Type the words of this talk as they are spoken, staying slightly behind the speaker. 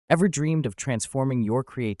Ever dreamed of transforming your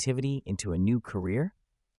creativity into a new career?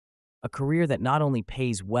 A career that not only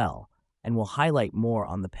pays well, and we'll highlight more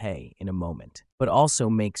on the pay in a moment, but also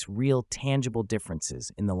makes real tangible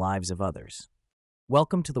differences in the lives of others.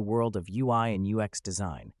 Welcome to the world of UI and UX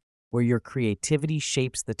design, where your creativity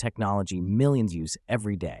shapes the technology millions use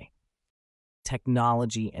every day.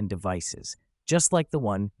 Technology and devices, just like the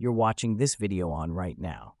one you're watching this video on right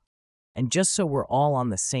now. And just so we're all on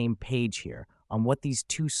the same page here on what these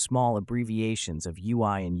two small abbreviations of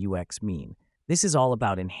UI and UX mean, this is all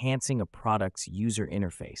about enhancing a product's user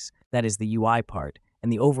interface, that is the UI part,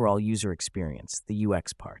 and the overall user experience, the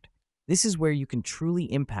UX part. This is where you can truly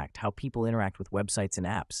impact how people interact with websites and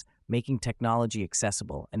apps, making technology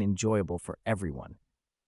accessible and enjoyable for everyone.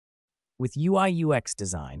 With UI UX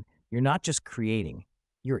design, you're not just creating,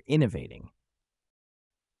 you're innovating.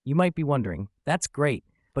 You might be wondering, that's great,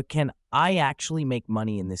 but can I actually make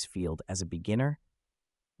money in this field as a beginner?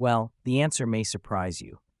 Well, the answer may surprise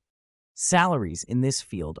you. Salaries in this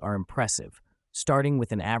field are impressive, starting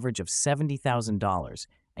with an average of $70,000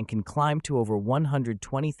 and can climb to over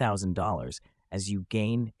 $120,000 as you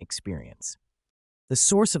gain experience. The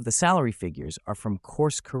source of the salary figures are from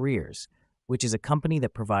Course Careers, which is a company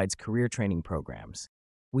that provides career training programs.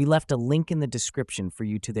 We left a link in the description for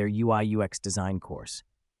you to their UI UX design course.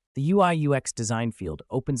 The UI UX design field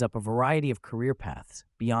opens up a variety of career paths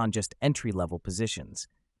beyond just entry-level positions.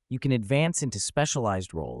 You can advance into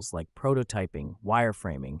specialized roles like prototyping,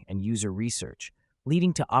 wireframing, and user research,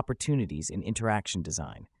 leading to opportunities in interaction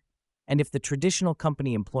design. And if the traditional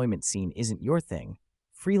company employment scene isn't your thing,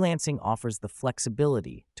 freelancing offers the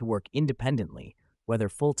flexibility to work independently, whether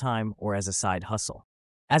full-time or as a side hustle.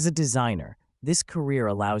 As a designer, this career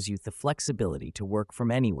allows you the flexibility to work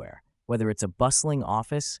from anywhere, whether it's a bustling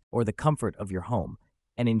office or the comfort of your home,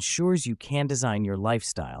 and ensures you can design your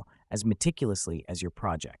lifestyle as meticulously as your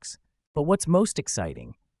projects. But what's most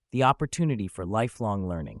exciting? The opportunity for lifelong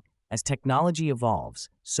learning. As technology evolves,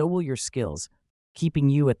 so will your skills, keeping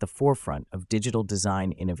you at the forefront of digital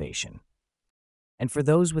design innovation. And for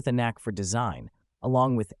those with a knack for design,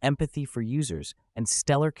 along with empathy for users and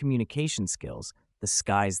stellar communication skills, the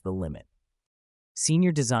sky's the limit.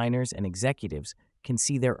 Senior designers and executives can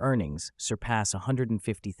see their earnings surpass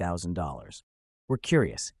 $150,000. We're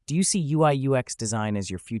curious, do you see UI UX design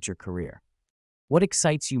as your future career? What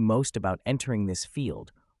excites you most about entering this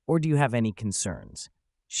field, or do you have any concerns?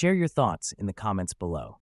 Share your thoughts in the comments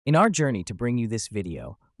below. In our journey to bring you this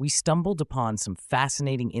video, we stumbled upon some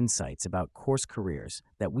fascinating insights about Course Careers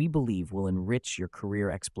that we believe will enrich your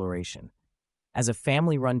career exploration. As a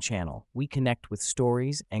family-run channel, we connect with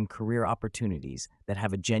stories and career opportunities that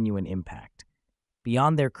have a genuine impact.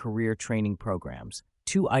 Beyond their career training programs,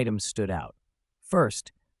 two items stood out.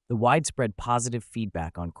 First, the widespread positive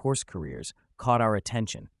feedback on Course Careers caught our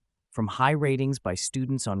attention. From high ratings by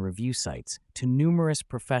students on review sites to numerous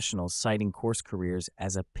professionals citing Course Careers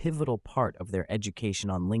as a pivotal part of their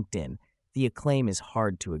education on LinkedIn, the acclaim is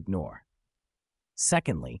hard to ignore.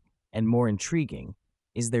 Secondly, and more intriguing,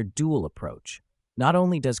 is their dual approach. Not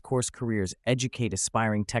only does Course Careers educate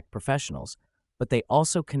aspiring tech professionals, but they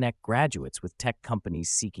also connect graduates with tech companies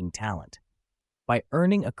seeking talent. By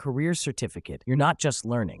earning a career certificate, you're not just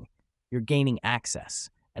learning, you're gaining access,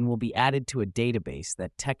 and will be added to a database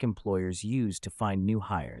that tech employers use to find new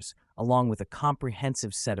hires, along with a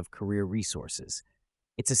comprehensive set of career resources.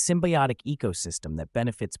 It's a symbiotic ecosystem that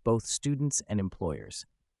benefits both students and employers.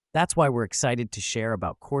 That's why we're excited to share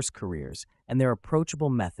about Course Careers and their approachable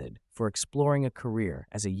method for exploring a career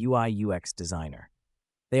as a UI UX designer.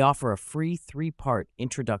 They offer a free 3-part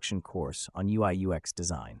introduction course on UI UX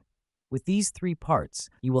design. With these 3 parts,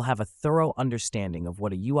 you will have a thorough understanding of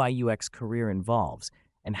what a UI UX career involves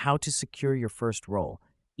and how to secure your first role,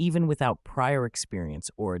 even without prior experience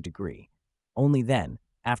or a degree. Only then,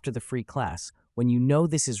 after the free class, when you know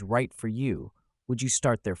this is right for you, would you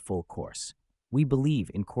start their full course. We believe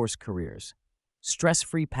in Course Careers.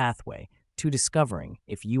 Stress-free pathway to discovering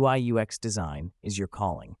if UI UX design is your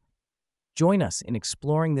calling. Join us in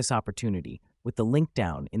exploring this opportunity with the link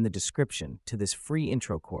down in the description to this free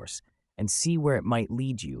intro course and see where it might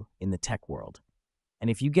lead you in the tech world. And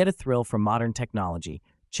if you get a thrill from modern technology,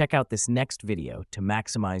 check out this next video to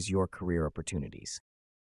maximize your career opportunities.